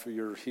glad for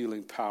your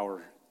healing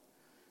power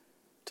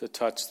to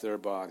touch their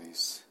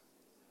bodies,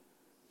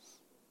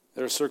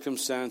 their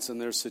circumstance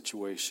and their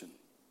situation.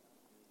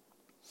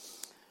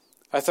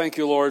 I thank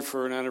you, Lord,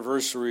 for an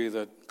anniversary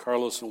that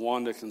Carlos and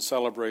Wanda can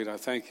celebrate. I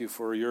thank you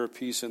for your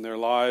peace in their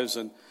lives.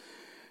 And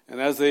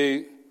as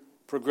they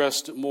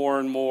progressed more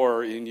and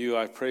more in you,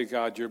 I pray,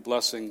 God, your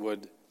blessing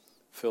would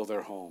fill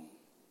their home.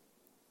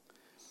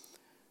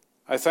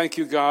 I thank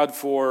you, God,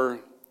 for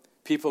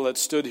people that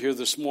stood here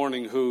this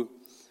morning who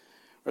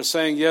are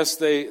saying, yes,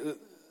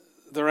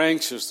 they're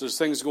anxious. There's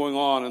things going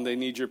on and they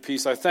need your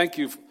peace. I thank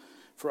you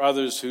for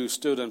others who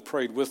stood and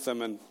prayed with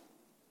them. And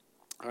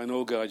I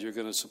know, God, you're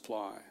going to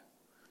supply.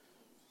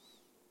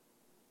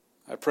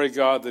 I pray,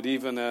 God, that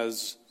even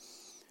as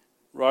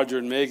Roger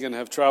and Megan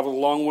have traveled a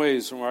long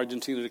ways from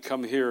Argentina to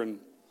come here, and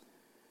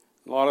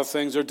a lot of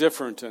things are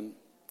different, and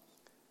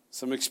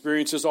some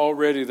experiences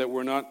already that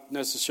were not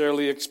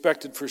necessarily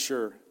expected for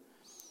sure.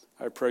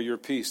 I pray your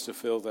peace to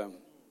fill them.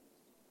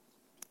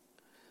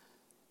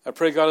 I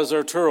pray, God, as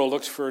Arturo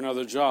looks for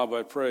another job,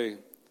 I pray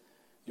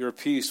your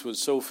peace would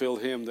so fill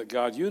him that,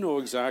 God, you know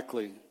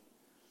exactly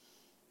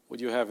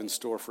what you have in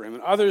store for him.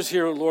 And others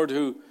here, Lord,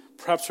 who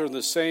perhaps are in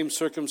the same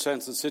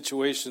circumstance and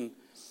situation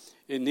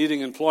in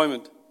needing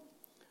employment,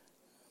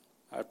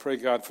 I pray,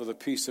 God, for the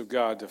peace of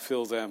God to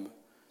fill them.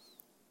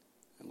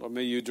 And Lord,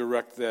 may you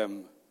direct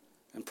them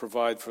and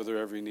provide for their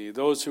every need.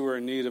 Those who are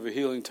in need of a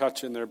healing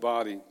touch in their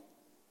body,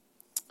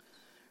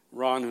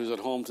 Ron, who's at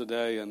home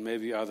today, and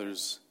maybe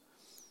others,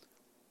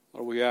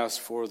 Lord, we ask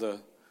for the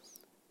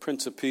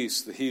Prince of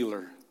Peace, the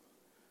healer,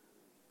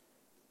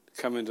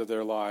 to come into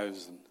their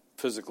lives and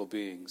physical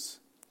beings.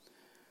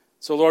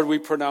 So, Lord, we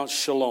pronounce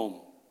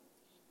shalom,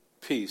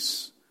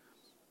 peace,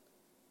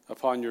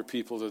 upon your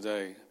people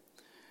today.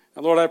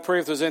 And, Lord, I pray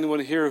if there's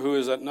anyone here who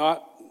is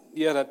not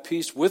yet at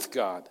peace with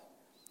God,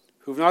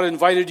 who have not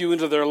invited you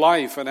into their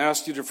life and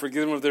asked you to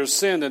forgive them of their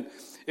sin and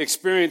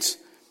experience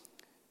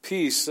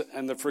peace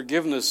and the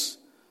forgiveness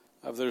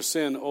of their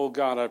sin, oh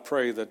God, I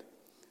pray that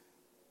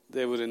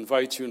they would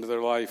invite you into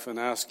their life and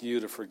ask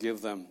you to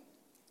forgive them.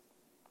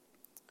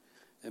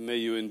 And may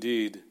you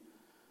indeed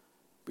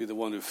be the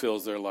one who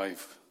fills their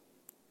life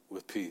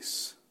with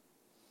peace.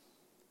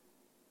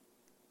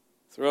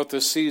 Throughout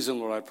this season,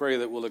 Lord, I pray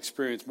that we'll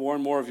experience more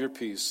and more of your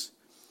peace.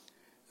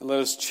 And let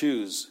us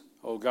choose,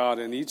 oh God,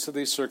 in each of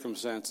these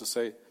circumstances to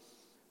say,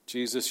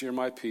 Jesus, you're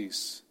my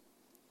peace.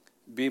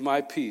 Be my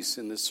peace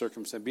in this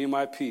circumstance. Be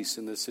my peace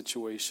in this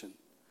situation.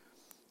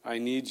 I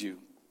need you.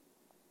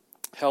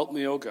 Help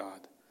me, oh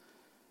God,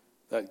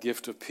 that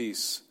gift of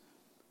peace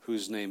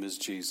whose name is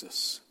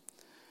Jesus.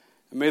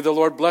 And may the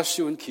Lord bless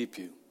you and keep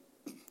you.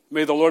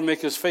 May the Lord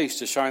make his face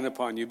to shine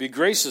upon you, be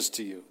gracious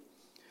to you,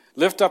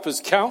 lift up his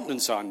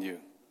countenance on you,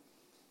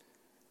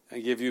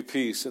 and give you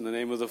peace in the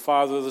name of the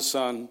Father, the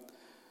Son,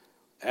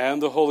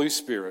 and the Holy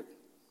Spirit.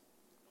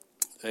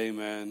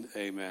 Amen,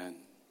 amen.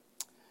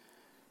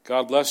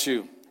 God bless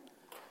you.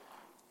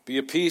 Be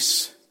a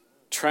peace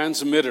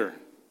transmitter.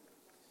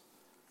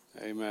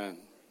 Amen.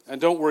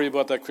 And don't worry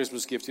about that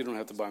Christmas gift. You don't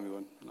have to buy me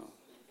one. No.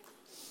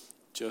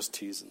 Just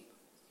teasing.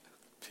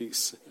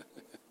 Peace.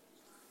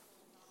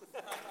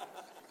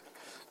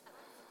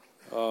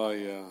 Oh,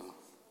 yeah.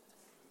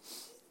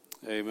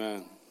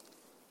 Amen.